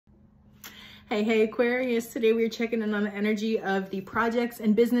Hey Aquarius, today we're checking in on the energy of the projects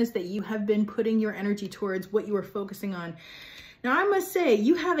and business that you have been putting your energy towards, what you are focusing on. Now I must say,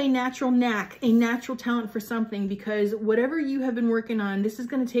 you have a natural knack, a natural talent for something, because whatever you have been working on, this is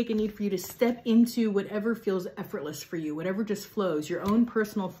going to take a need for you to step into whatever feels effortless for you, whatever just flows, your own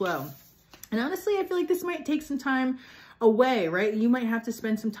personal flow. And honestly, I feel like this might take some time away, right? You might have to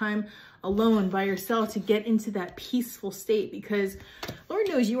spend some time alone by yourself to get into that peaceful state, because Lord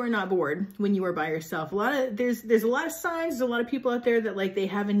knows you are not bored when you are by yourself. There's a lot of signs, there's a lot of people out there that like they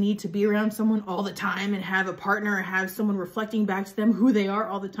have a need to be around someone all the time and have a partner or have someone reflecting back to them who they are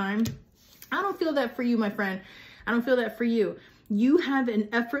all the time. I don't feel that for you, my friend. I don't feel that for you. You have an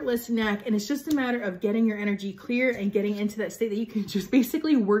effortless knack, and it's just a matter of getting your energy clear and getting into that state that you can just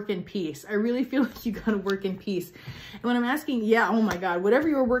basically work in peace. I really feel like you gotta work in peace. And when I'm asking, yeah, oh my God, whatever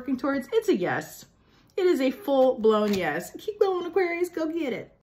you're working towards, it's a yes. It is a full-blown yes. Keep going, Aquarius, go get it.